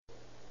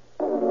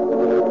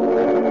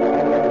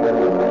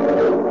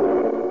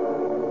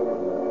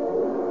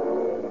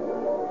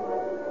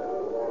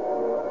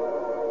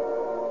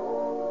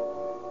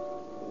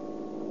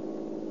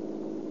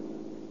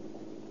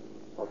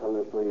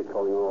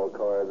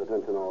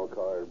attention all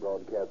cars.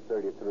 Broadcast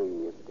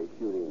 33. It's a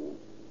shooting.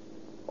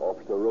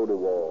 Officer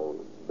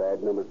Rodewald, badge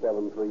number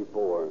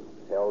 734.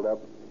 Held up,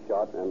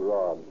 shot, and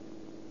robbed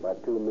by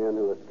two men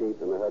who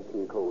escaped in the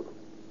Hudson coast.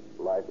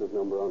 License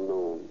number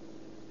unknown.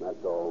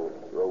 That's all.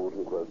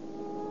 Rosenquist.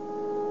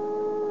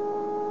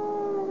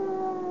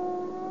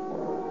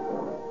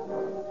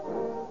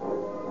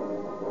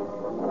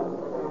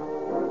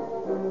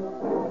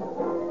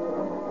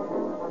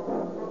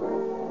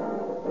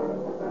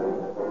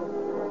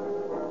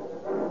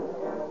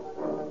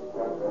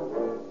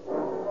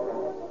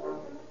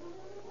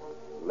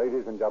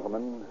 Ladies and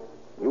gentlemen,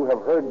 you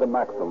have heard the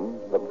maxim,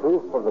 the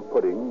proof of the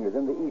pudding is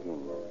in the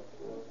eating.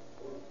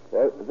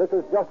 This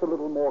is just a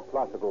little more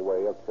classical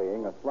way of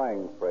saying a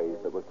slang phrase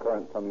that was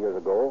current some years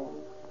ago.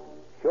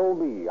 Show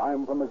me,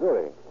 I'm from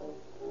Missouri.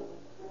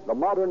 The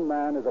modern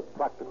man is a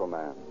practical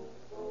man.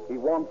 He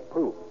wants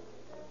proof.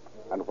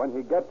 And when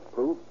he gets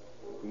proof,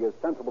 he is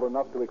sensible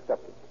enough to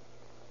accept it.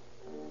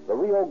 The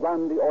Rio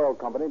Grande Oil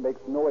Company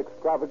makes no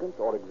extravagant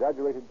or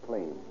exaggerated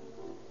claims.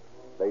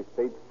 They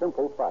state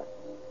simple facts.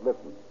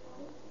 Listen.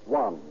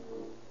 1.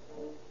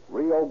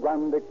 Rio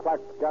Grande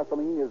cracked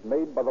gasoline is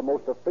made by the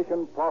most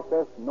efficient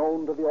process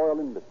known to the oil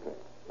industry,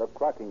 the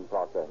cracking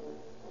process.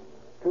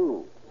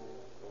 2.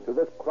 To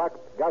this cracked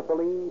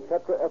gasoline,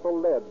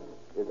 tetraethyl lead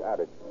is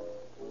added.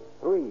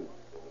 3.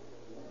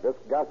 This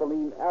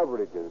gasoline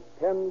averages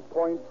 10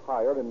 points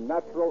higher in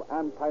natural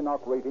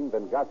anti-knock rating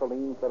than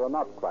gasolines that are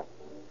not cracked.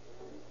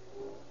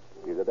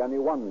 Is it any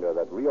wonder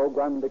that Rio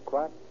Grande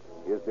crack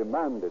is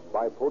demanded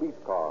by police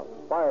cars,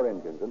 fire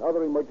engines, and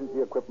other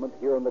emergency equipment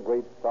here in the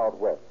great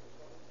Southwest?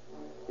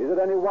 Is it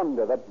any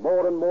wonder that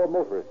more and more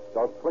motorists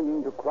are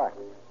swinging to crack?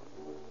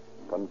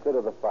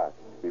 Consider the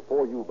facts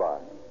before you buy.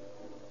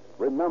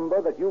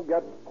 Remember that you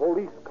get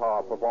police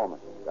car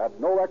performance at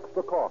no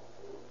extra cost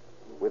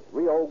with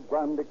Rio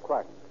Grande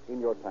crack in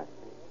your tank.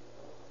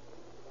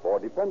 For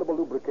dependable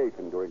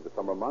lubrication during the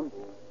summer months,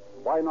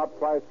 why not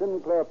try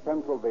Sinclair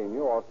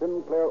Pennsylvania or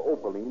Sinclair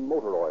Opaline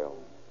motor oil?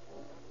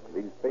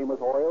 These famous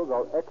oils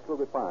are extra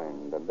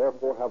refined and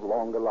therefore have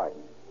longer life.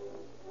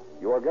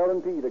 You are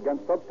guaranteed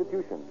against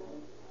substitution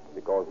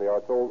because they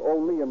are sold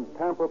only in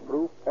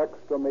tamper-proof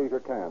extra measure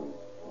cans.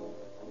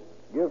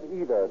 Give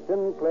either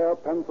Sinclair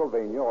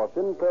Pennsylvania or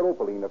Sinclair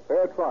Opaline a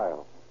fair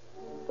trial.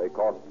 They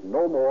cost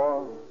no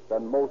more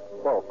than most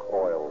bulk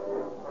oils.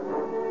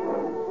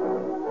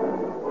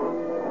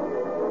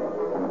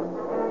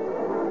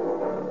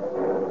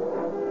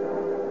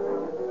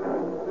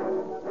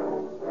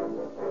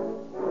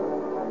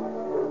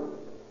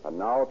 And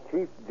now,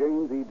 Chief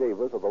James E.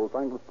 Davis of the Los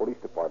Angeles Police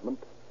Department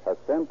has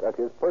sent as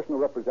his personal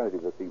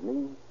representative this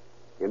evening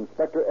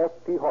Inspector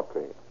F.T.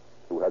 Hawtrey,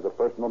 who has a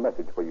personal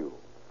message for you.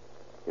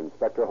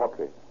 Inspector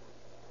Hawtrey.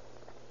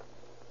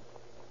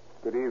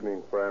 Good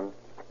evening, friend.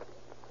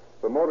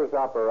 The modus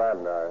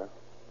operandi,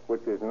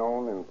 which is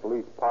known in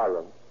police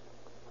parlance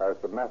as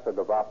the method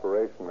of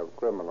operation of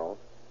criminals,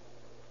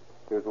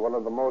 is one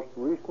of the most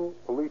recent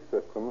police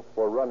systems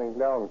for running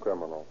down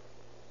criminals.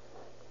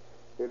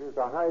 It is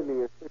a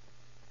highly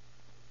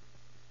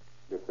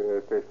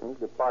efficient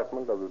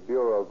department of the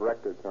Bureau of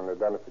Records and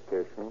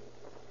Identification.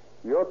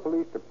 Your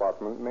police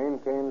department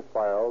maintains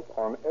files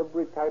on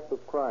every type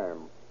of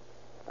crime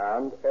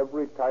and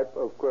every type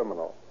of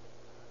criminal,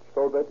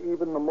 so that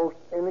even the most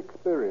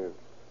inexperienced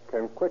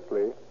can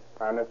quickly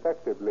and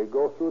effectively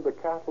go through the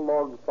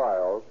cataloged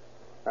files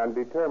and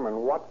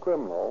determine what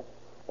criminal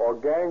or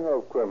gang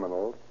of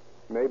criminals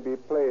may be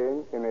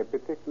playing in a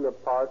particular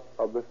part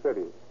of the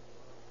city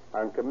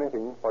and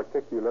committing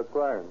particular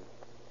crimes.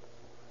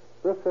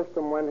 This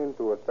system went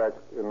into effect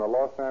in the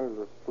Los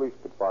Angeles Police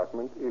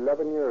Department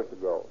 11 years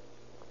ago.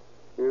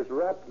 It is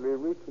rapidly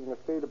reaching a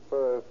state of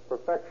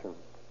perfection.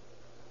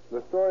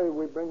 The story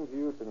we bring to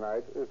you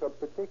tonight is of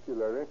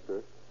particular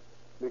interest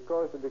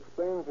because it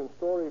explains in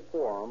story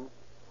form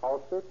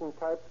how certain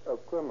types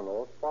of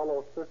criminals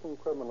follow certain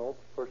criminal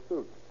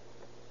pursuits.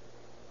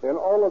 In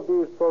all of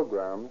these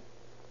programs,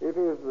 it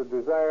is the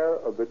desire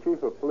of the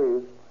Chief of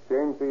Police,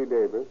 James E.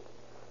 Davis,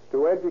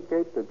 to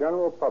educate the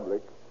general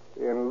public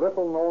in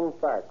little-known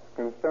facts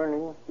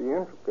concerning the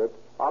intricate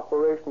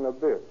operation of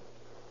this,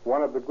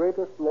 one of the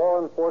greatest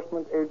law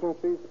enforcement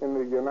agencies in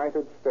the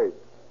United States.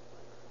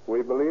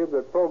 We believe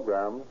that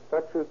programs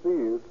such as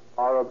these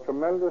are of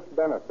tremendous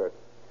benefit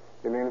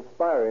in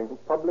inspiring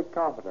public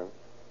confidence,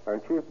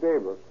 and Chief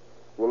Davis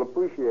will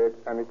appreciate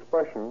an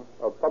expression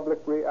of public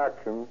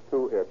reaction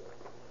to it.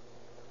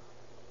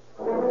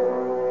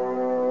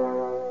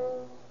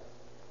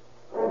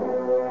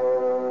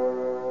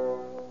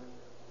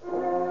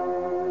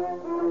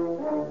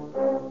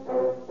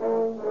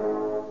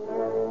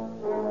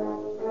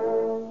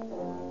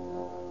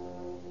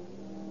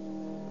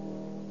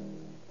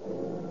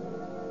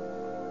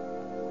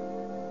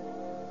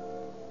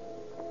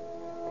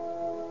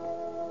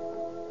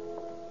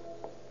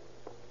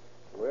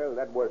 Well,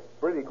 that was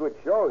pretty good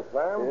show,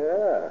 Sam.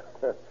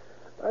 Yeah.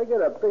 I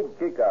get a big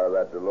kick out of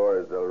that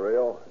Dolores Del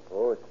Rio.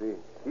 Oh,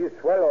 she's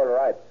swell, all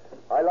right.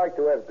 I like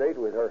to have date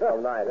with her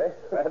some night, eh?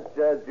 That's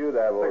just you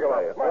there, will Stick 'em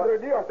say. up. Madre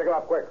Dios, stick 'em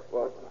up quick.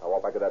 Well, I'll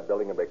walk back to that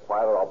building and be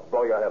quiet or I'll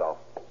blow your head off.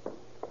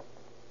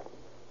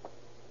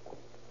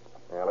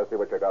 Yeah, let's see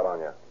what you got on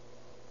you.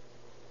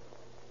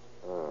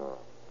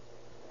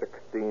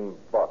 $16.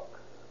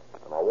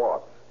 And a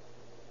watch.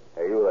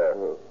 Hey, you there.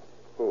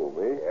 Who,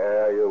 me?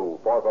 Yeah, you.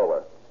 Fork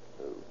over.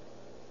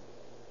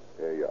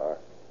 Here you are.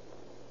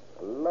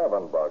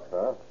 $11,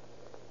 huh?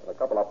 And a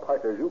couple of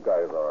pikers you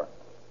guys are.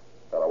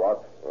 Got a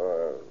watch?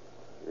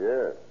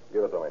 Yeah.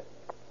 Give it to me.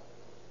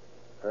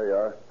 Here you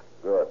are.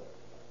 Good.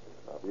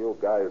 Now, if you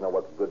guys know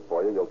what's good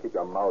for you, you'll keep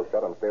your mouth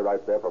shut and stay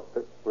right there for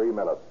 3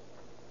 minutes.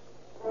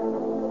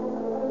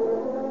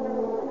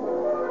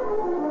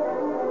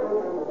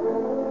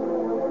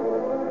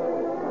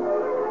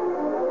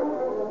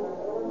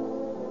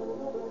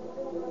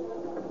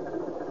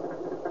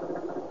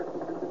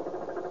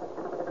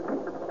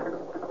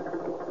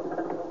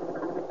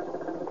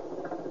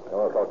 I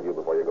want to talk to you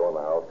before you go in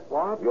the house.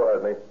 What? You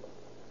heard me.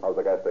 How's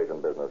the gas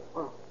station business?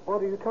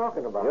 What are you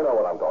talking about? You know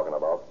what I'm talking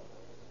about.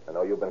 I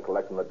know you've been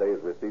collecting the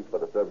day's receipts for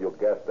the Servio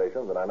gas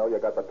stations, and I know you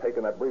got the take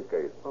in that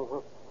briefcase.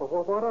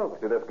 What of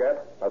it? See this gas?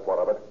 That's one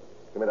of it.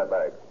 Give me that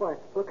bag. Why,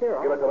 look here.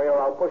 Give it to me or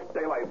I'll push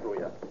daylight through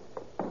you.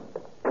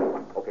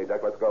 Okay,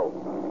 Jack, let's go.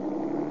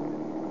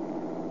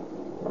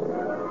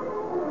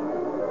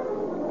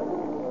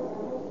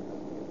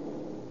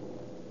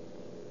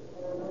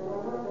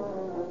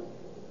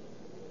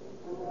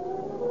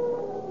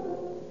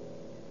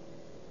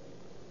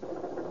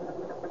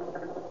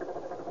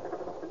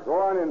 Go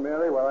on in,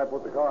 Mary, while I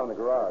put the car in the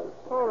garage.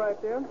 All right,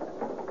 then.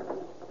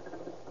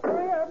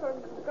 Hurry up.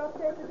 I've got to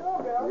take the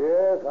doorbell.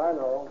 Yes, I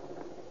know.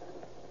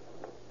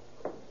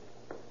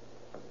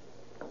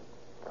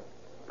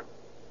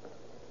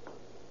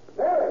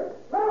 Mary!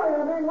 Mary,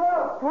 I'm being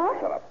robbed!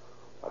 What? Shut up.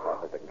 I thought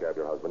I was taking care of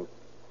your husband.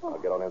 Now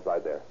get on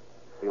inside there.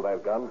 Feel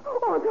that gun?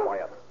 Oh, no.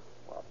 Quiet.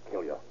 Or I'll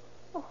kill you.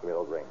 Give me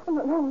those rings.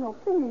 No,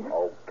 please.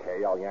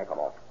 Okay, I'll yank them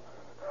off.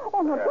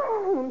 Oh, no, There.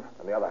 don't.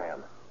 And the other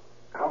hand.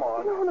 Come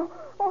on. No.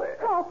 Oh, There.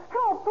 help,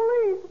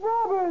 police,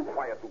 robbers.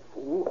 Quiet, you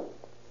fool.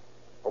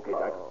 Okay,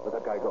 Jack, let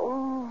that guy go.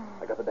 Oh.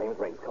 I got the dame's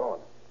rings. Come on.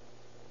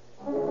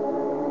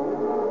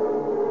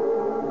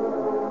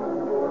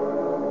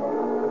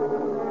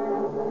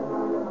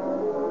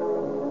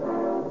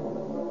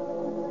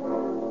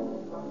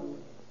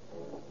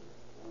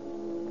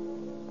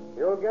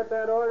 You'll get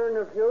that order in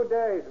a few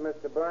days,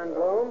 Mr.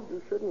 Burnbloom.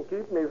 You shouldn't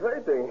keep me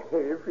waiting.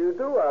 If you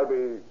do, I'll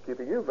be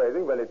keeping you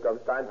waiting when it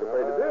comes time to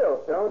pay the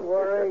bill. Don't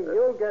worry,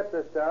 you'll get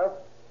the stuff.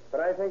 But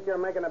I think you're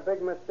making a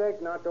big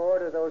mistake not to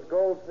order those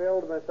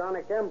gold-filled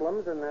Masonic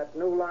emblems and that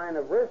new line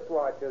of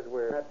wristwatches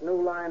we're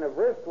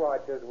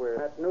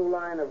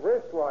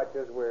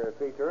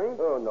featuring.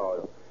 Oh,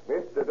 no.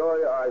 Mr.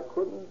 Dory, I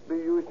couldn't be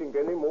using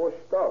any more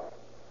stuff.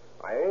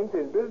 I ain't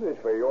in business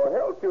for your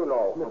help, you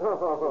know.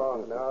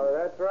 No,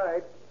 that's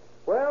right.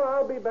 Well,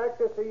 I'll be back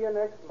to see you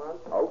next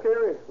month.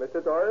 Okay,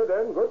 Mr. Dory,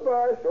 then.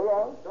 Goodbye. So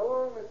long. So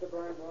long, Mr.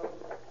 Burnbloom.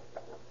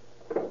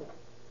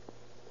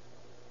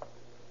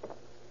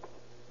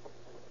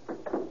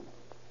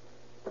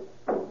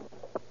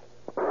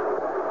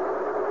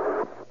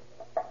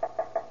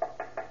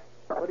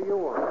 What do you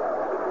want?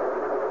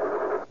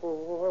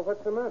 Well,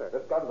 what's the matter?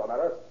 This gun's the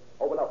matter.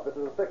 Open up. This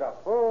is a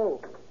stick-up.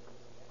 Oh,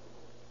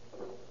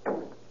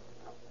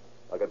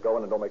 I'll get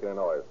going and don't make any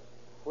noise.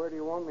 where do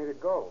you want me to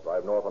go?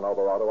 Drive north on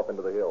Alvarado up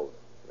into the hills.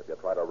 If you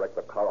try to wreck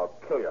the car, I'll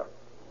kill you.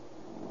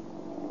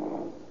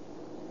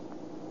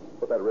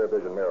 Put that rear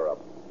vision mirror up.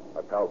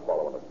 My pal's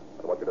following us.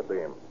 I want you to see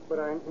him. But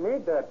I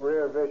need that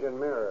rear vision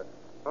mirror.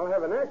 I'll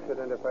have an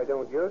accident if I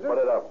don't use it. Put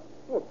it up.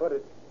 Oh, but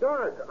it's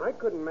dark. I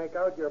couldn't make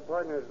out your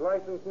partner's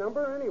license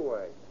number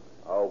anyway.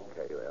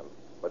 Okay, then.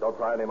 But don't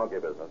try any monkey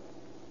business.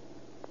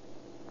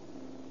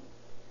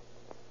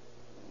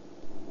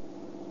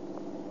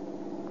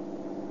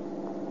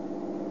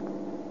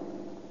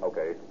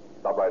 Okay.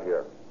 Stop right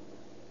here.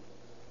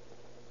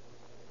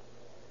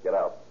 Get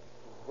out.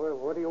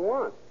 What do you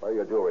want? Where are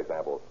your jewelry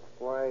samples?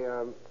 Why,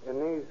 in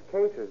these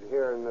cases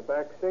here in the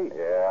back seat.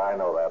 Yeah, I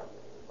know that.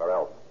 Where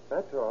else?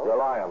 That's all. You're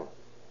lying.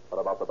 What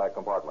about the back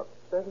compartment?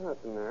 There's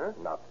nothing there.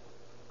 Nuts.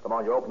 Come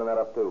on, you're opening that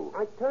up, too.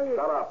 I tell you...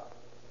 Shut up.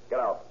 Get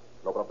out.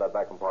 And open up that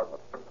back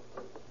compartment.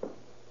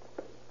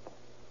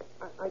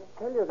 I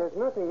tell you, there's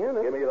nothing in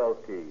it. Give me those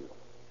keys.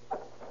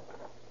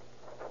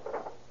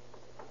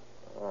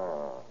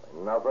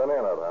 Nothing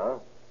in it, huh?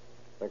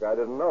 Think I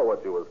didn't know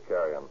what you was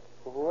carrying.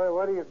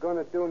 What are you going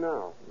to do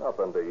now?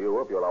 Nothing to you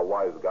if you're a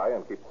wise guy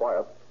and keep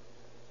quiet.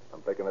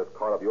 I'm taking this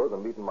car of yours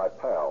and meeting my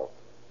pal.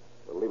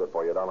 We'll leave it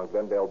for you down on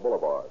Glendale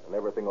Boulevard, and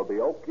everything will be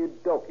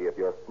okie-dokie if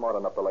you're smart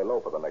enough to lay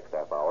low for the next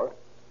half hour.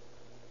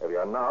 If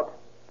you're not,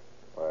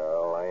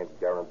 well, I ain't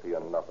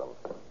guaranteeing nothing.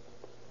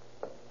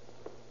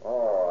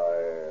 Oh,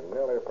 I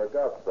nearly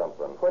forgot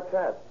something. What's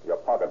that? Your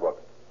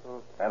pocketbook.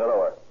 Oh. Hand it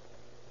over.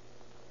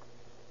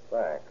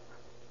 Thanks.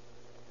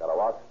 Got a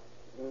watch?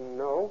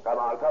 No. Come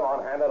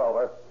on, hand it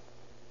over.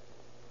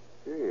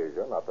 Geez,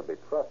 you're not to be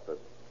trusted.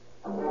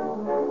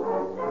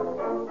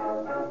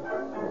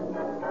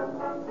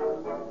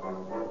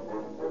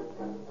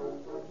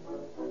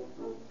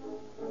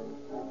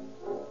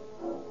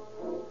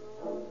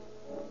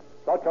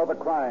 Such are the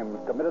crimes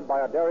committed by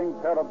a daring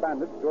pair of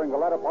bandits during the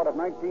latter part of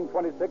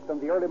 1926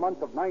 and the early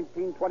months of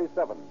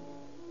 1927.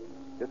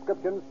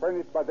 Descriptions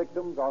furnished by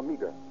victims are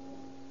meager.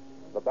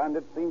 The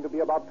bandits seem to be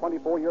about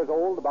 24 years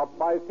old, about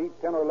 5 feet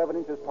 10 or 11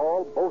 inches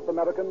tall, both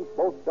Americans,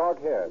 both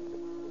dark-haired.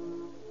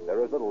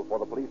 There is little for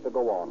the police to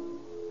go on.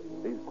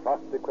 These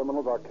crafty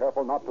criminals are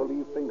careful not to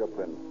leave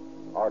fingerprints,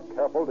 are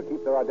careful to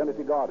keep their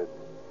identity guarded.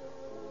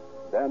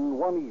 Then,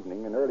 one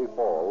evening in early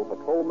fall,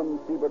 Patrolman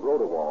Siebert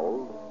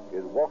Rodewald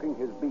is walking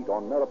his beat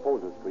on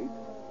Mariposa Street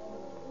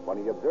when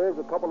he observes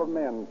a couple of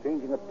men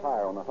changing a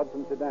tire on a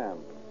Hudson sedan.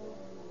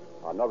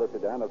 Another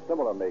sedan of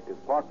similar make is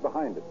parked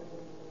behind it.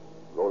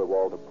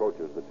 Rodewald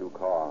approaches the two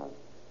cars.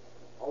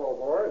 Hello,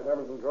 boys.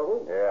 Having some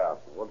trouble? Yeah.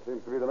 What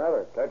seems to be the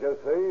matter? Can't you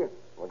see?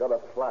 We got a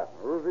flat.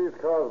 Who's these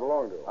cars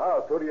belong to?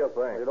 House, who do you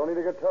think? You don't need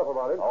to get tough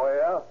about it. Oh,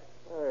 yeah?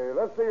 Hey,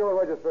 let's see your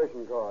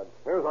registration card.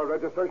 Here's our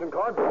registration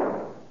card.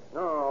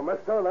 No,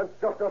 mister, that's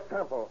just a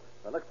sample.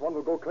 The next one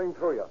will go clean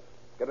through you.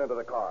 Get into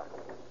the car.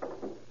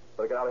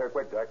 Better get out of here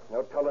quick, Jack.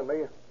 No telling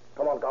me.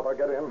 Come on, copper,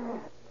 get in.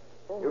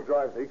 You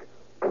drive, Zeke.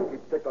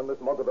 Keep stick on this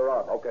mug of the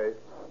rod. Okay.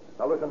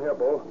 Now listen here,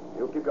 Bull.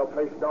 You keep your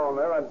face down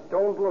there and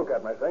don't look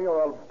at me, thing,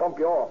 or I'll bump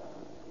you off.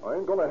 I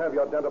ain't gonna have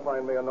you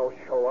identifying me and no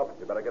show up.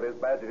 You better get his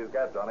badge and his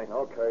gat, Johnny.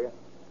 Okay.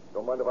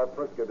 Don't mind if I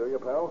frisk you, do you,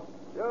 pal?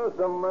 Just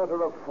a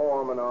matter of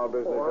form in our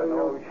business. Boy,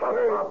 you shut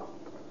up.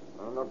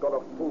 I'm not gonna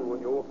fool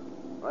with you.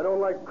 I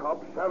don't like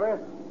cops,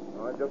 savvy?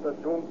 I'd just as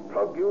soon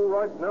plug you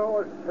right now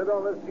as sit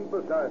on the seat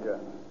beside you.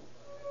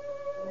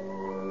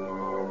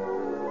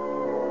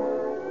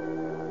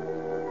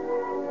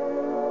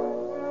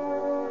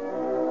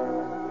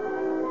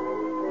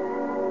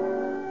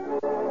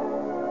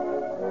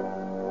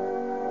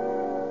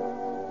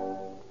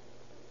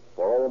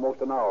 For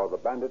almost an hour, the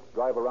bandits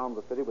drive around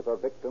the city with their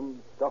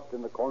victim stuffed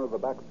in the corner of the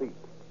back seat.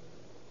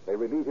 They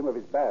relieve him of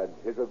his badge,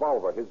 his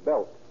revolver, his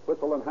belt,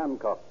 whistle, and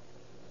handcuffs.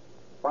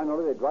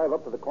 Finally, they drive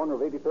up to the corner of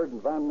 83rd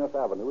and Van Ness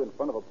Avenue in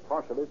front of a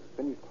partially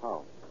finished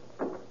house.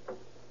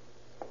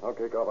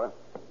 Okay, copper.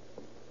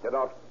 Get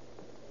out.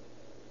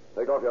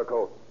 Take off your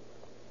coat.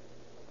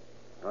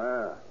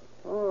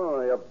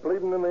 Oh, you're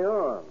bleeding in the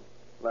arm.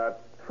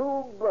 That's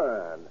too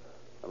bad.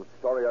 I'm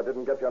sorry I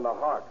didn't get you in the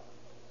heart.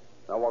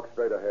 Now walk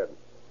straight ahead.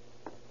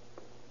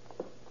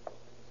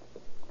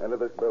 Into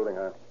this building,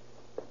 huh?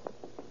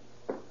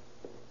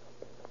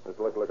 This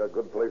looks like a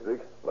good place,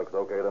 Zeke. Looks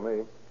okay to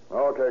me.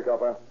 Okay,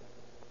 copper.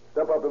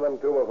 Step up to them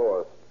two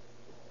before us.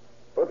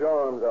 Put your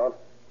arms out.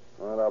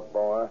 Right up,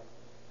 boy.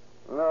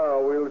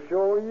 Now we'll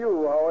show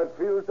you how it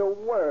feels to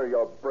wear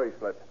your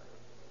bracelet.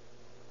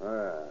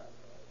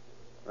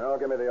 Now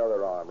give me the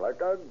other arm, like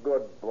a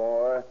good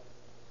boy.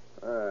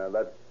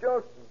 That's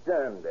just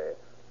dandy.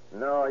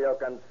 Now you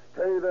can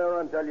stay there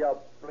until you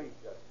bleed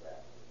to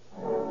death.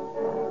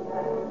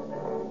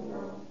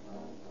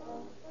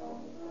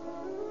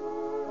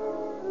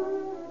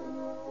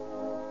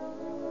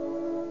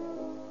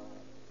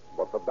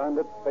 But the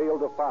bandits fail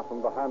to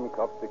fasten the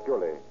handcuffs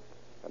securely,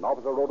 and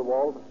Officer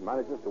Rodewald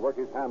manages to work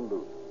his hand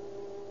loose.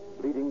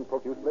 Bleeding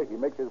profusely, he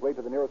makes his way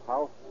to the nearest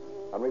house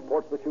and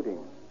reports the shooting.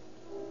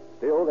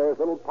 Still, there is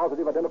little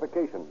positive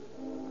identification.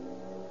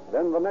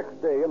 Then the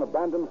next day, an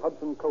abandoned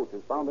Hudson coach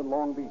is found in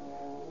Long Beach.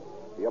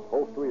 The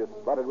upholstery is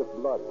splattered with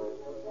blood.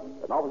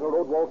 And Officer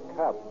Rodewald's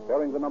cap,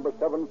 bearing the number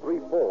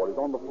 734, is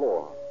on the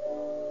floor.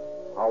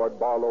 Howard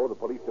Barlow, the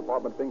police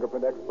department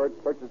fingerprint expert,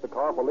 searches the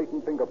car for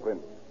latent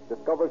fingerprints,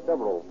 discovers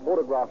several,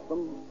 photographs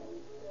them,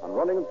 and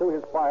running them through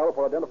his file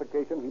for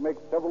identification, he makes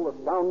several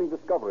astounding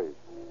discoveries.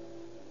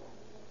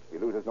 He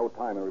loses no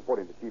time in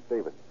reporting to Chief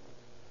Davis.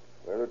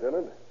 Well,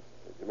 Lieutenant,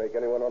 did you make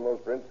anyone on those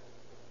prints?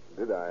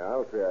 Did I?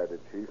 I'll say I did,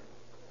 Chief.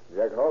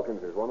 Jack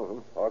Hawkins is one of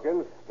them.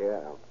 Hawkins?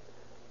 Yeah.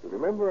 You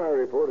remember I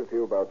reported to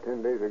you about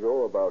 10 days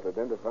ago about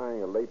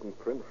identifying a latent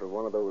print from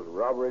one of those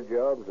robbery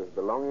jobs as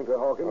belonging to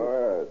Hawkins? All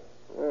right.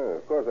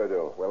 Yeah, of course I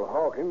do. Well,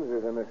 Hawkins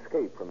is an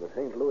escape from the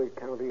St. Louis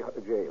County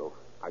jail.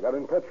 I got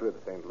in touch with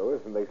St.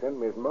 Louis, and they sent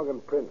me his mug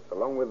and prints,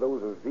 along with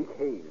those of Zeke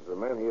Hayes, the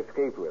man he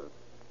escaped with.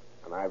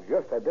 And I've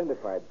just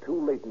identified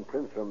two latent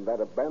prints from that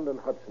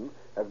abandoned Hudson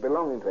as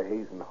belonging to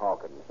Hayes and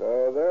Hawkins.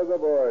 So they're the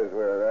boys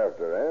we're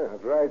after, eh?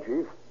 That's right,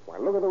 Chief. Why,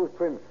 look at those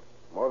prints.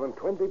 More than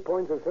 20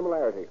 points of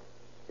similarity.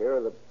 Here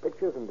are the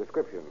pictures and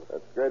descriptions.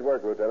 That's great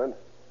work, Lieutenant.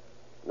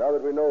 Now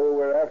that we know who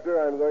we're after,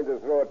 I'm going to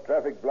throw a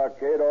traffic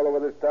blockade all over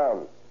this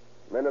town.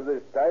 Men of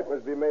this type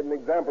must be made an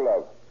example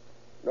of.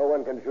 No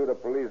one can shoot a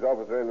police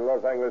officer in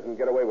Los Angeles and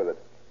get away with it.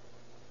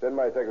 Send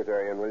my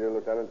secretary in, will you,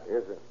 Lieutenant?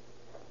 Yes, sir.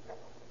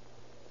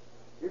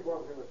 Keep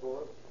walking, Miss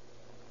Fuller.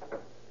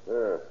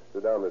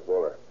 Sit down, Miss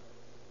Fuller.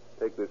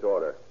 Take this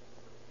order.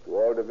 To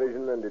all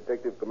division and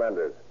detective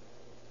commanders.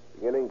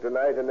 Beginning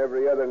tonight and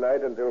every other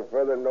night until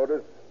further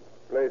notice,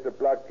 place a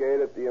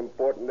blockade at the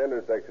important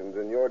intersections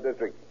in your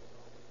district.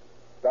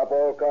 Stop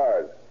all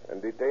cars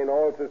and detain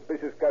all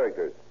suspicious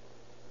characters.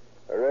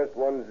 Arrest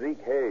one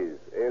Zeke Hayes,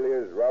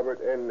 alias Robert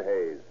N.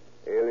 Hayes,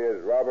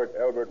 alias Robert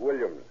Albert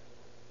Williams,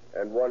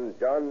 and one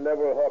John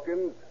Neville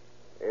Hawkins,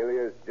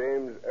 alias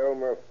James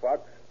Elmer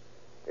Fox,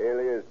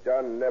 alias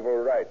John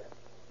Neville Wright.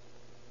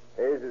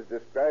 Hayes is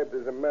described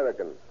as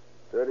American,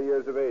 30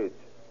 years of age.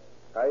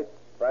 Height,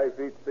 5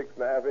 feet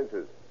 6.5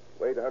 inches.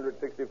 Weight,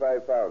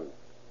 165 pounds.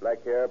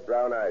 Black hair,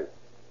 brown eyes.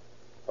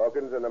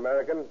 Hawkins, an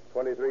American,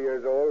 23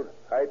 years old.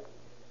 Height,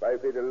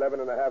 5 feet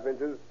 11.5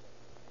 inches.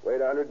 Weight,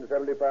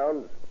 170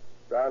 pounds.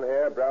 Brown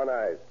hair, brown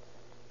eyes.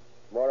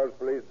 Tomorrow's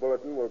police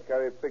bulletin will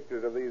carry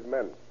pictures of these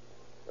men.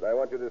 But I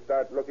want you to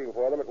start looking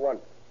for them at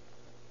once.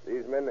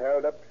 These men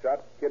held up,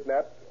 shot,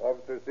 kidnapped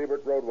Officer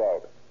Siebert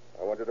Rodewald.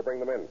 I want you to bring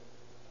them in.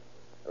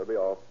 That'll be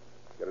all.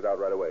 Get it out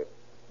right away.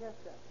 Yes,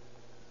 sir.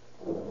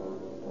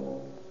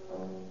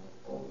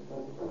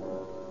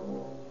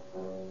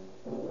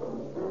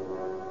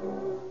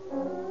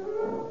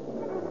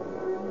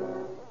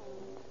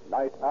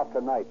 Night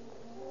after night,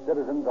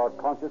 citizens are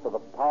conscious of the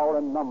power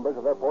and numbers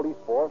of their police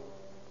force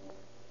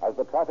as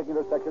the traffic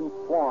intersections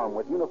swarm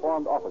with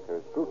uniformed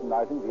officers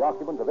scrutinizing the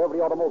occupants of every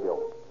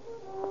automobile.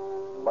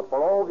 But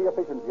for all the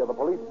efficiency of the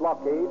police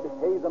blockade,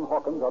 Hayes and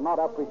Hawkins are not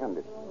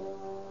apprehended.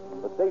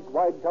 The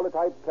statewide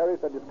teletype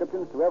carries their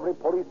descriptions to every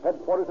police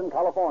headquarters in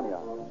California.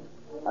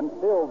 And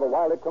still the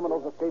wily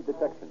criminals escape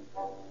detection.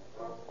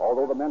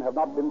 Although the men have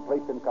not been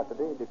placed in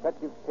custody,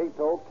 Detectives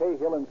Cato,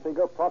 Cahill, and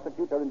Seeger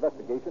prosecute their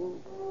investigation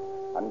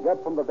and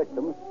get from the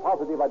victims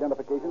positive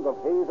identifications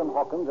of Hayes and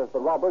Hawkins as the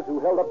robbers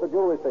who held up the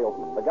jewelry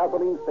salesman, the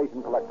gasoline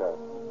station collector,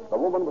 the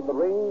woman with the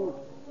ring,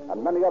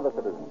 and many other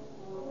citizens.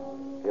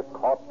 If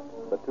caught,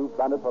 the two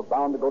bandits are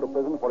bound to go to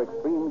prison for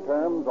extreme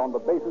terms on the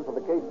basis of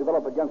the case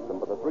developed against them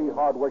by the three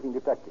hard-working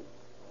detectives.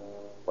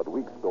 But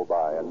weeks go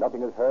by, and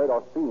nothing is heard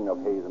or seen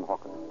of Hayes and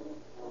Hawkins.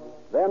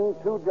 Then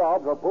two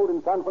jobs are pulled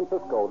in San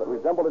Francisco that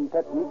resemble in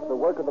technique the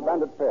work of the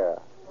bandit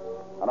pair.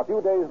 And a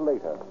few days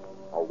later,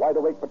 a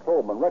wide-awake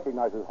patrolman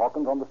recognizes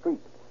Hawkins on the street.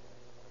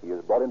 He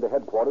is brought into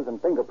headquarters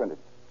and fingerprinted.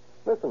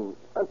 Listen,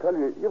 I tell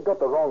you, you've got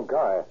the wrong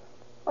guy.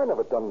 I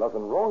never done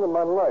nothing wrong in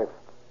my life.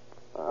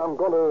 I'm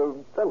going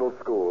to dental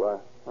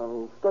school.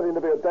 I'm studying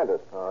to be a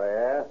dentist. Oh,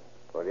 yeah?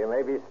 Well, you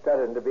may be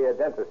studying to be a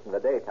dentist in the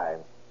daytime,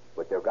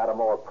 but you've got a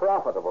more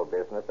profitable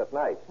business at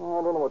night. Oh,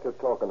 I don't know what you're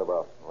talking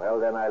about. Well,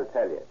 then I'll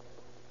tell you.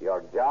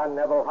 You're John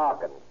Neville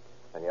Hawkins,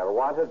 and you're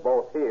wanted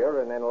both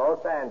here and in Los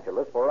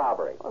Angeles for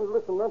robbery. Oh,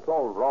 listen, that's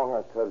all wrong,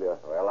 I tell you.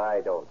 Well,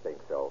 I don't think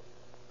so.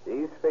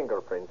 These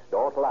fingerprints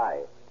don't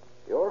lie.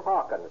 You're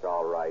Hawkins,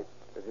 all right.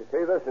 Did you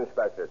see this,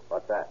 Inspector?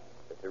 What's that?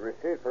 It's a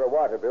receipt for a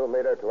water bill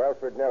made out to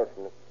Alfred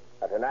Nelson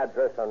at an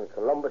address on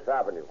Columbus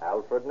Avenue.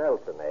 Alfred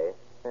Nelson,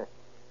 eh?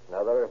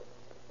 Another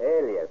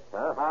alias,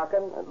 huh,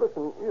 Hawkins? And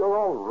listen, you're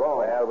all wrong.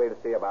 Well, we'll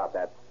see about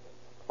that.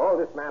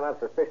 Hold this man on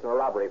suspicion of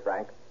robbery,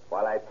 Frank,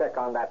 while I check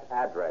on that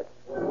address.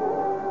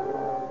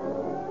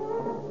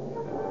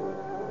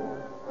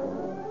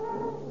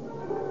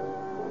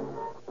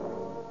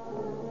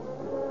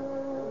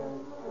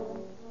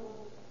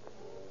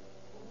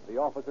 The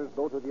officers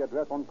go to the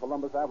address on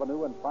Columbus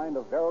Avenue and find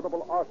a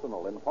veritable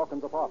arsenal in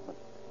Hawkins' apartment.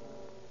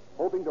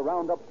 Hoping to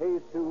round up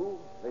Hayes, too,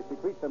 they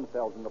secrete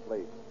themselves in the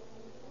place.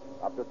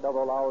 After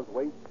several hours'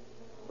 wait,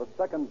 the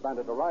second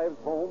bandit arrives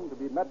home to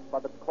be met by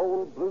the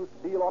cold blue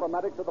steel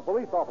automatics of the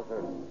police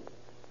officers.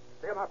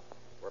 See him up.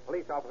 We're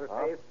police officers,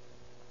 Hayes.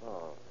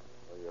 Oh,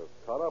 so you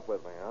caught up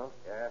with me, huh?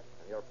 Yeah,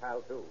 and your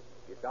pal, too.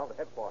 He's down to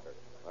headquarters.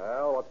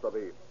 Well, what's the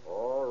beef?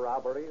 Oh,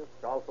 robbery,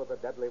 assault with a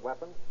deadly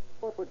weapon.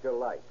 What would you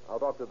like? I'll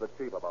talk to the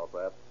chief about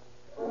that.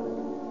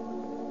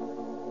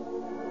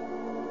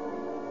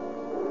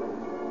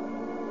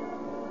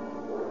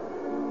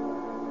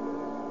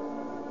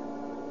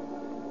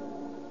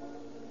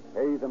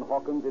 Hayes and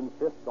Hawkins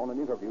insist on an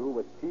interview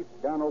with Chief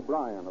Dan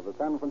O'Brien of the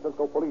San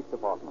Francisco Police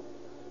Department.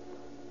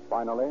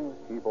 Finally,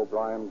 Chief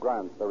O'Brien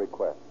grants the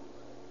request.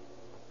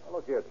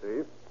 Look here,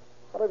 Chief.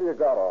 What have you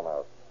got on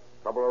us?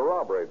 Couple of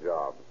robbery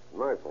jobs.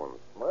 Nice ones.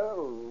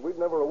 Well, we'd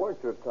never have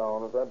worked your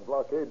town if that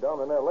blockade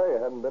down in L.A.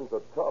 hadn't been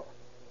so tough.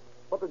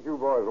 What did you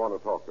boys want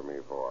to talk to me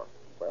for?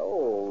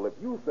 Well, if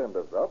you send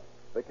us up,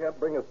 they can't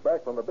bring us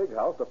back from the big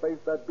house to face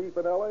that beef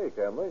in L.A.,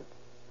 can they?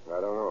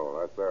 I don't know.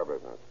 That's their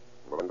business.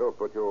 But they'll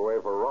put you away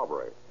for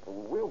robbery.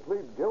 We'll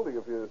plead guilty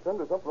if you send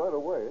us up right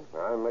away.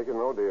 I'm making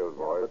no deals,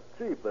 boys.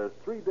 But, Chief, there's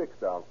 3 dicks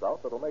down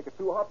south that'll make it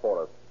too hot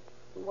for us.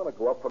 We want to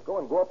go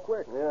up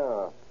quick.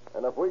 Yeah.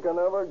 And if we can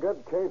ever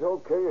get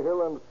Cato,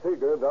 Cahill, and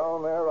Seeger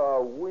down there,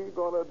 are we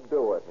going to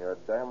do it? You're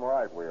damn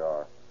right we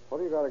are. What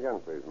do you got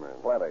against these men?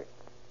 Plenty.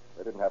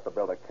 They didn't have to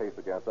build a case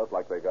against us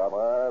like they got.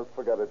 Well,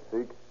 forget it,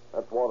 Seek.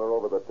 That's water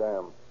over the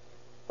dam.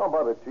 How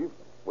about it, Chief?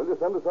 Will you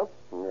send us up?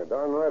 You're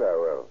darn right I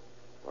will.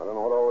 I don't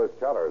know what all this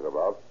chatter is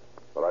about,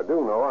 but I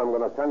do know I'm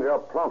going to send you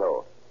up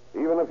pronto,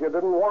 even if you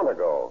didn't want to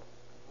go.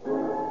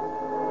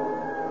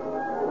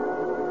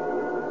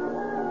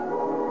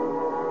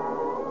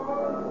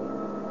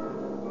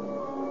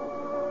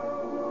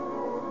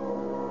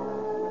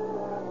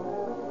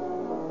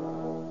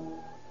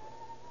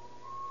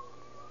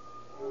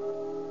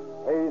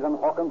 Hayes and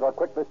Hawkins are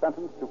quickly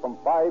sentenced to from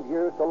 5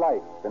 years to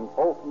life in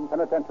Folsom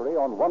Penitentiary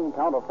on one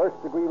count of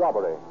first-degree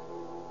robbery.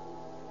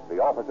 The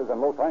officers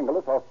in Los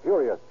Angeles are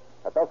furious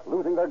at thus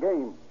losing their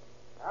game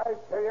I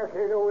tell you,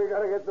 Cato, we got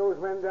to get those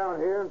men down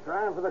here and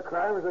try them for the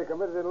crimes they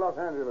committed in Los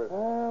Angeles.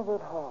 But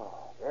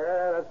how?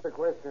 Yeah, that's the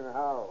question,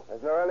 how.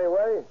 Is there any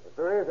way? If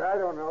there is, I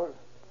don't know.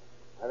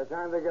 By the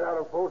time they get out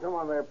of Folsom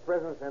on their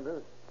present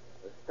sentence,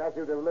 the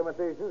statute of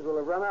limitations will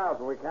have run out,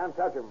 and we can't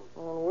touch them.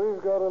 Well,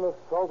 we've got an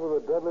assault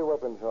with a deadly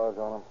weapon charge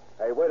on them.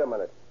 Hey, wait a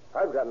minute.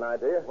 I've got an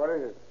idea. What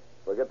is it?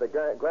 We'll get the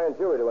grand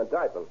jury to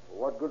indict them.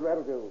 What good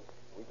that'll do?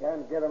 We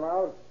can't get them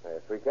out.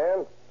 Yes, we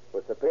can.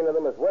 We'll subpoena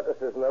them as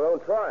witnesses in their own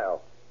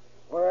trial.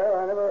 Well,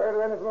 I never heard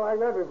of anything like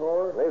that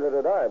before. Neither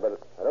did I, but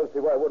I don't see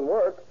why it wouldn't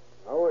work.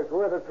 Oh, it's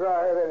worth a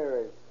try at any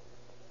rate.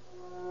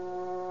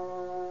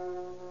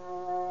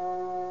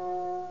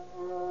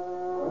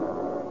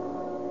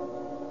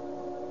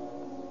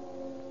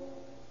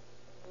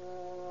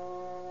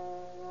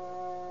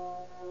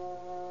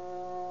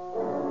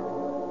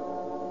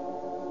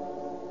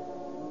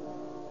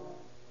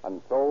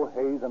 And so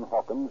Hayes and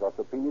Hawkins are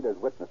subpoenaed as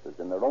witnesses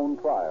in their own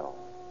trial.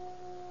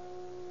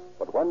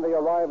 But when they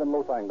arrive in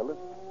Los Angeles,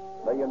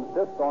 they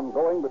insist on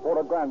going before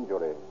a grand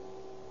jury.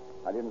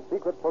 And in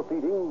secret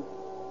proceedings,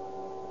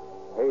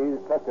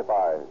 Hayes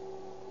testifies.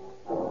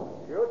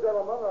 You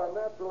gentlemen are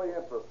naturally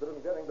interested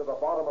in getting to the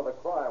bottom of the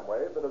crime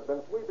wave that has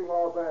been sweeping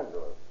Los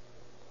Angeles.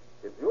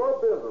 It's your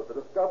business to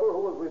discover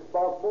who is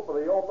responsible for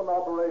the open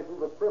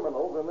operations of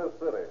criminals in this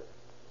city.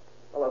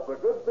 Well, it's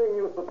a good thing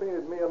you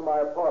subpoenaed me and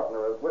my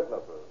partner as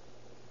witnesses.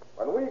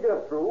 When we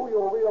get through,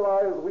 you'll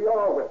realize we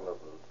are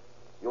witnesses.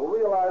 You'll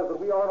realize that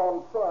we aren't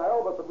on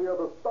trial, but that we are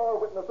the star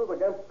witnesses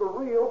against the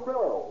real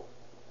criminals.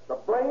 The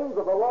brains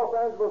of the Los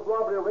Angeles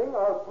robbery ring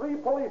are 3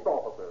 police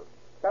officers.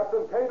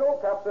 Captain Cato,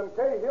 Captain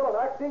Cahill, and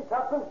acting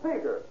Captain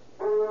Seeger.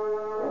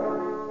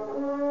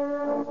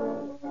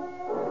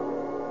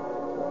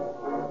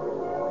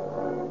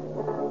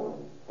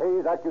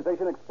 Hayes'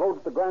 accusation explodes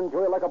at the grand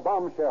jury like a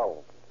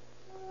bombshell.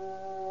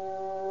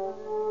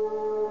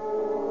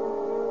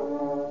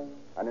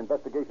 An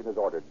investigation is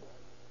ordered.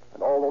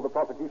 And although the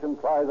prosecution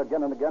tries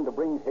again and again to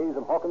bring Hayes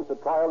and Hawkins to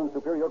trial in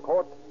Superior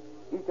Court,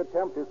 each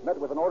attempt is met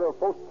with an order of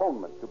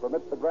postponement to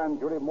permit the grand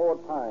jury more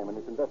time in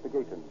its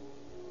investigation.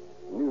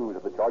 News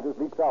of the charges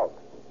leaks out,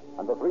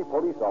 and the 3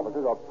 police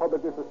officers are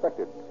publicly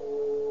suspected.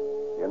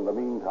 In the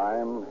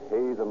meantime,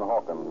 Hayes and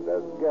Hawkins,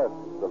 as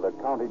guests of the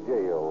county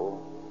jail,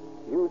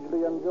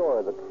 hugely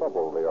enjoy the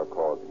trouble they are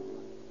causing.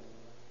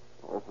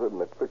 We're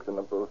certainly fixing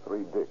up those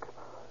 3 dicks.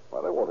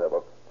 Well, they won't have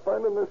a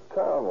friend in this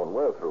town when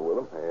we're through with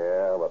them.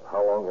 Yeah, but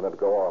how long can it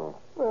go on?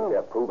 Well,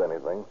 can't prove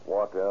anything.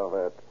 What of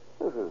it?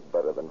 This is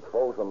better than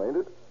Folsom, ain't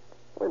it?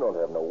 We don't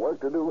have no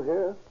work to do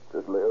here.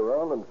 Just lay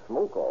around and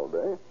smoke all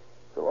day.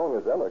 So long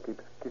as Ella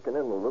keeps kicking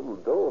in a little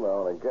dough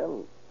now and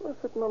again, we're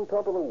sitting on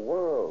top of the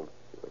world.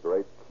 She's a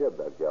great kid,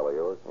 that gal of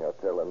yours. You're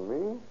telling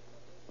me?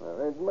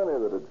 There ain't many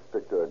that'd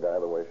stick to a guy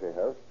the way she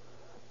has.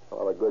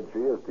 All the good she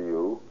is to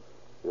you.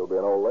 You'll be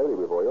an old lady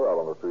before you're out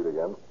on the street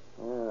again.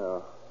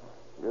 Yeah,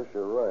 guess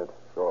you're right.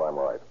 Sure, I'm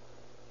right.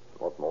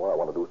 What's more, I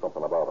want to do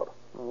something about it.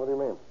 What do you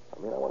mean? I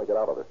mean, I want to get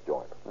out of this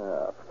joint.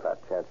 Yeah, fat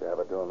chance you have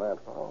of doing that.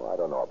 Oh, I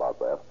don't know about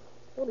that.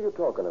 What are you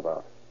talking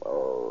about?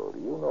 Oh, do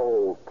you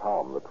know old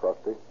Tom, the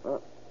trustee?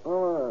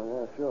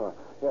 Yeah, sure.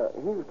 Yeah,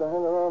 he used to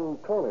hang around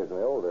Tony's in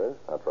the old days.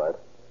 That's right.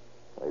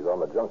 He's on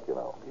the junk, you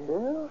know.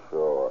 Yeah?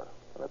 Sure.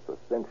 And it's a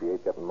cinch he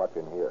ain't getting much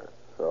in here.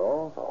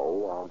 So?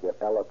 So I'll get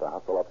Ella to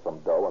hustle up some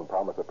dough and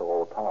promise it to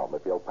old Tom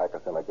if he'll pack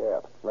us in a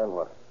gap. Then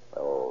what?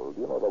 Oh,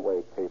 do you know the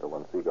way Cato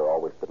and Seeger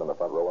always sit in the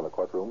front row in the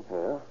courtroom?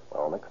 Yeah.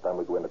 Well, next time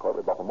we go into court,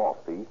 we buff them off,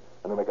 see?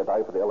 And we make a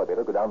dive for the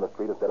elevator, go down the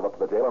street instead of up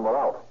to the jail, and we're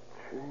out.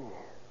 Gee,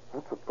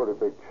 that's a pretty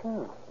big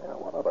chance. Yeah,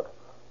 what of it?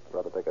 I'd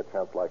rather take a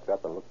chance like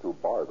that than look through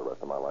bars the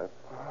rest of my life.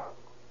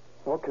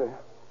 Okay.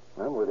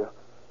 I'm with you.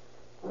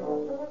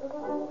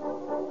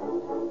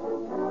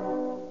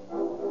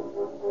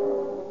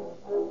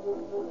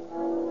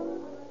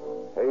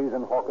 Hayes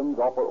and Hawkins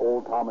offer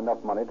old Tom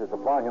enough money to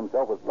supply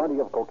himself with plenty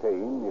of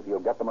cocaine if he'll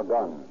get them a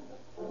gun.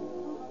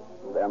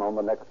 Then on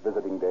the next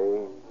visiting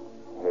day,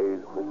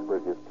 Hayes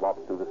whispers his plot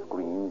through the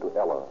screen to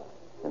Ella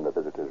in the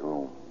visitor's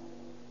room.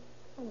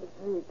 Oh,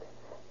 Zeke,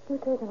 you're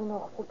taking an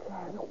awful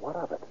chance. Now, what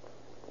of it?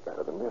 It's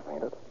better than this,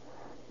 ain't it?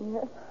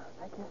 Yes,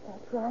 I guess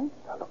that's right.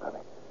 Now, look,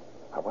 honey.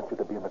 I want you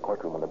to be in the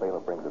courtroom when the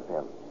bailiff brings us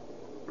in.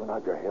 You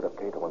nod your head if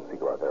Cato and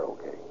Seeger are there,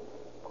 okay?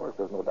 Of course,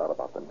 there's no doubt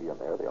about them being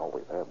there. They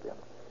always have been.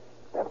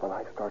 Then when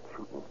I start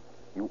shooting,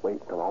 you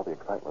wait until all the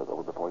excitement is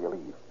over before you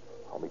leave.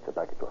 I'll meet you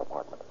back at your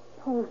apartment.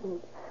 Oh,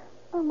 Zeke,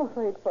 I'm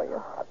afraid for you.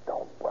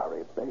 Don't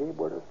worry, babe.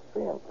 We're just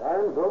seeing.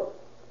 Time's up.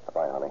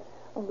 Bye, honey.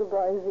 Oh,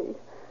 goodbye,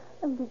 Zeke.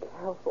 And be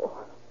careful.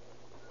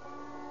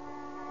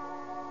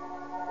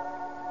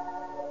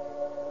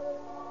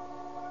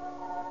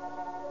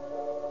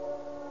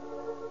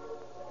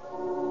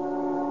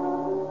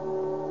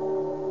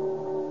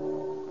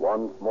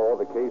 Once more,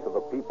 the case of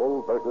the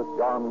people versus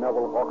John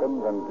Neville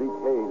Hawkins and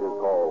Zeke Hayes is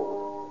called.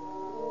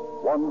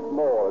 Once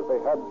more, as they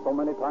had so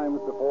many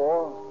times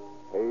before,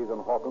 Hayes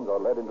and Hawkins are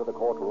led into the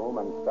courtroom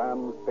and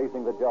stand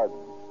facing the judge.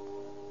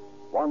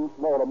 Once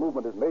more, a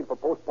movement is made for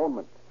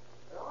postponement.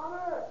 Your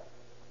Honor,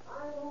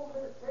 I move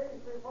this case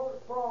be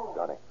postponed.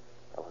 Johnny,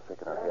 Ella's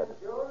shaking her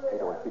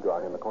figure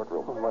out in the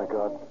courtroom. Oh, my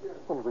God.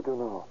 What do we do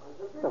now?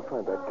 They'll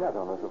find that cat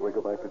on us if we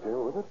go back to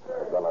jail with it.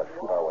 They're gonna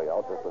shoot our way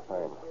out just the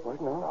same.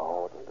 Right now?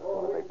 No, just as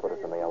soon as they put us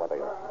in the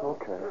elevator.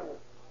 Okay.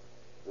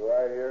 Do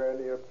I hear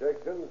any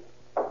objections?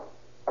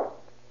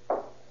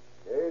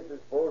 Case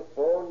is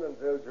postponed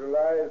until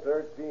July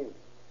 13th.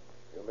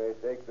 You may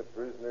take the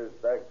prisoners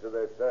back to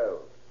their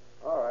cells.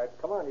 All right,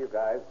 come on, you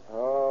guys.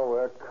 Oh,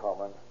 we're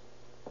coming.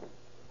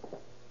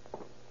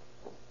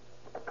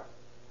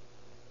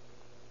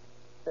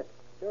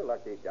 You're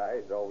lucky,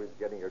 guys, always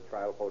getting your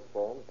trial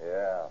postponed.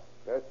 Yeah.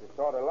 Guess you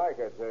sort of like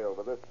our jail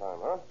for this time,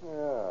 huh?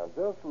 Yeah,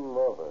 just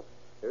love it.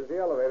 Here's the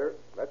elevator.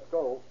 Let's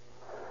go.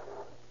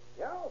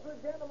 Yeah, sir,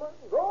 gentlemen,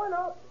 going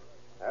up.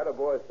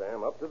 Attaboy,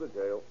 Sam. Up to the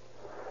jail.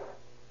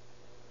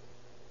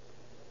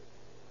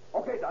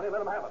 Okay, Johnny,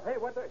 let him have it. Hey,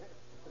 what the...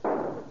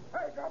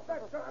 Hey, drop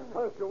that gun.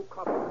 Thank you,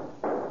 cop.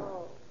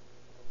 Oh.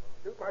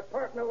 Shoot my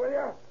partner, will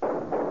you?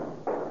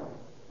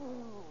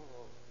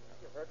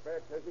 You hurt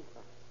bad, Casey?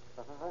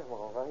 I'm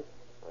all right.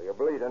 Well, you're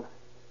bleeding.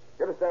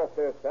 Get us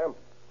downstairs, Sam.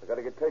 I got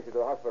to get Casey to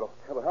the hospital.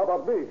 Yeah, but how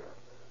about me?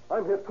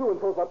 I'm here, too, and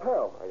so's my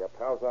pal. Oh, your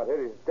pal's not hit.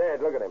 He's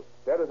dead. Look at him.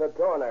 Dead as a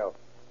doornail.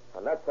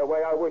 And that's the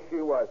way I wish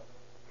he was.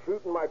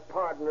 Shooting my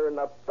partner in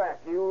the back,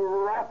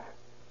 you rat.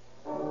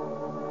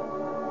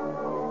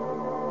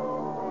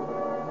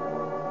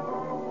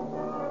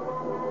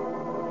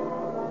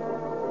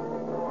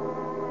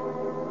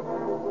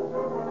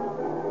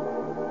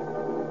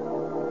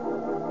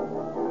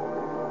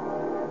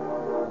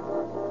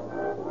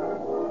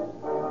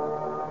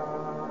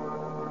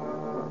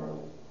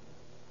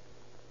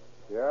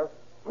 Yes?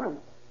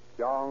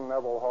 John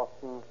Neville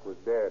Hawkins was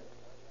dead.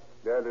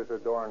 Dead as a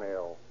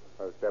doornail,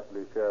 as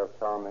Deputy Sheriff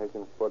Tom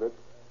Higgins put it.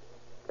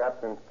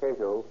 Captains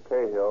Cahill,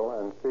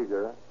 and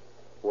Seeger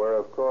were,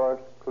 of course,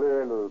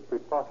 clear of the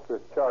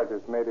preposterous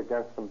charges made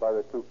against them by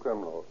the two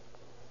criminals.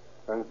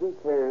 And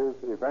Zeke Hayes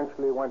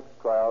eventually went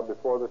to trial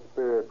before the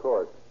Superior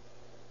Court.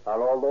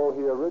 And although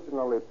he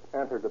originally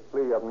entered a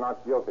plea of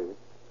not guilty,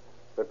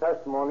 the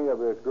testimony of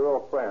his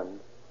girlfriend,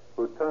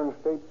 who turned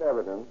state's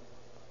evidence,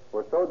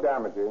 was so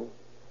damaging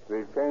that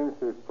he changed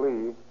his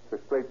plea to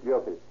straight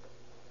guilty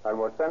and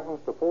was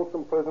sentenced to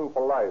Folsom Prison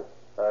for life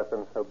as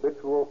an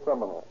habitual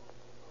criminal.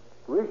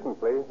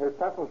 Recently, his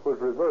sentence was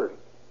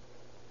reversed,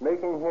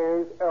 making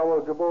Hayes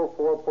eligible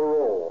for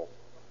parole.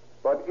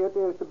 But it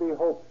is to be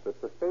hoped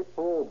that the State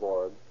Parole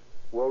Board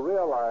will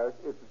realize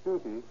its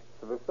duty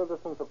to the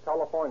citizens of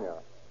California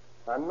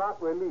and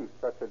not release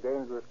such a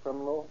dangerous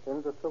criminal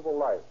into civil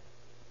life,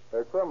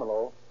 a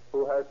criminal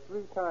who has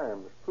 3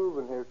 times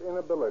proven his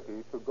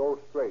inability to go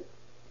straight.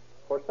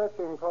 For such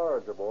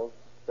incorrigibles,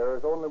 there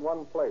is only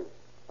one place,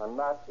 and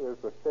that is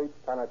the state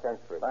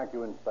penitentiary. Thank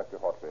you, Inspector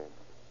Hawtrey.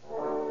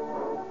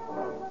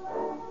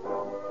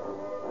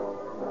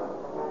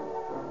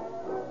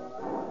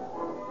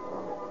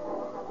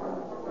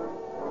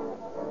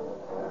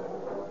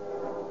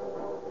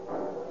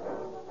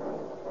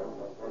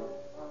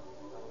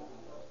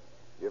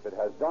 If it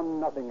has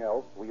done nothing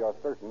else, we are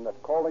certain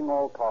that Calling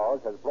All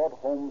Cars has brought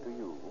home to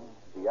you,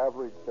 the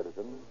average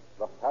citizen,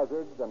 the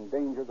hazards and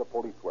dangers of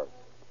police work.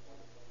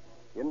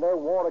 In their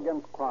war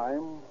against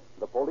crime,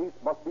 the police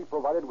must be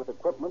provided with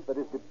equipment that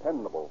is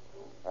dependable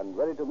and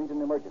ready to meet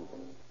an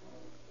emergency.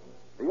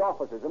 The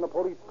officers in a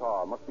police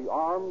car must be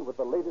armed with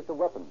the latest of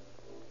weapons.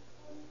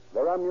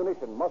 Their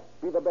ammunition must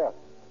be the best.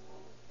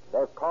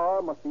 Their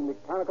car must be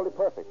mechanically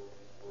perfect.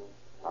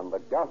 And the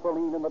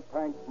gasoline in the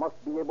tank must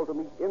be able to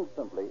meet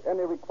instantly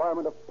any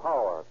requirement of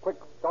power, quick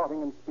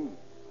starting, and speed.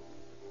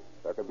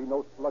 There can be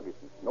no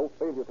sluggishness, no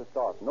failure to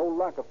start, no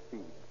lack of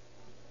speed.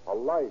 A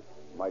life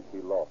might be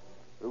lost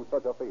through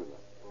such a failure.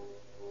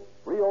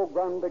 Rio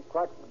Grande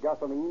cracked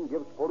gasoline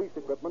gives police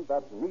equipment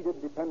that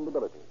needed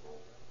dependability.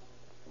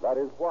 That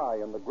is why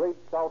in the great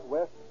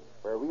Southwest,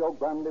 where Rio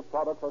Grande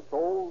products are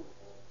sold,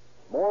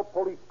 more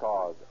police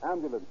cars,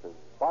 ambulances,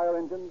 fire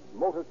engines,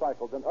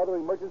 motorcycles, and other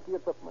emergency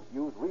equipment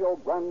use Rio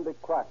Grande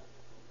cracked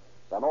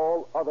than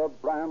all other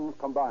brands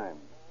combined.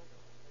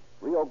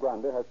 Rio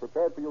Grande has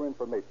prepared for your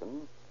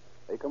information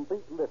a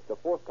complete list of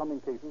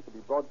forthcoming cases to be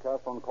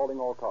broadcast on Calling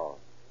All Cars.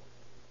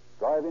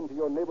 Drive into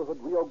your neighborhood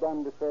Rio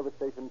Grande service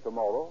station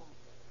tomorrow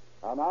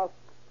and ask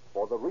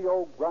for the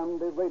Rio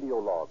Grande radio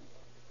log.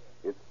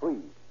 It's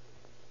free.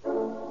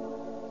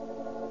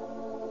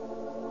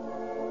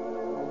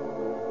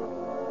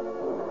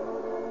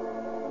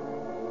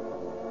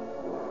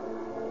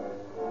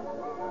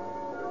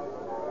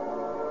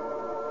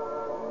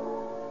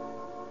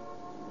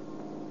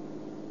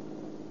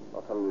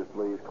 Los Angeles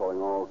Police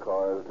calling all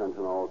cars,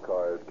 attention all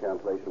cars,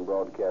 cancellation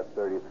broadcast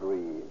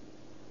 33.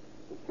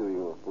 The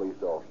shooting of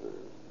police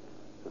officers.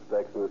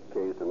 Suspects in this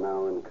case are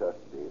now in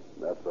custody.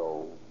 That's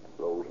all.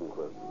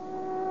 Rosenquist.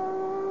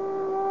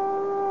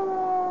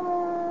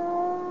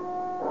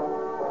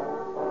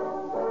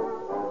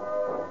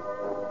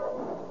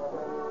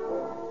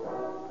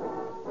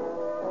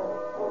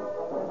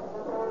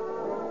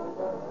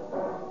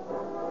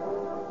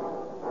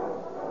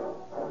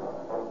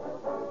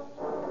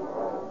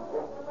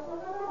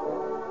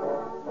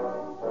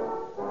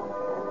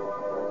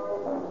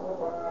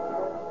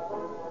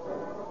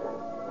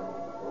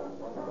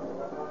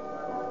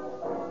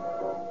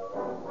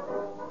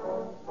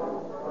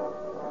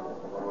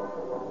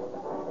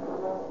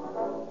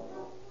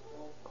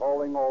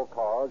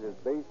 Cause is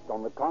based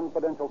on the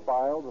confidential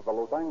files of the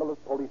Los Angeles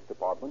Police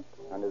Department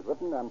and is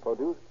written and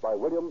produced by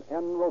William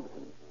N.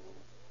 Robeson.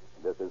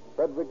 This is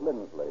Frederick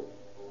Lindsley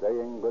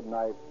saying good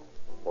night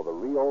for the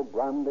Rio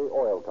Grande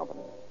Oil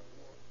Company.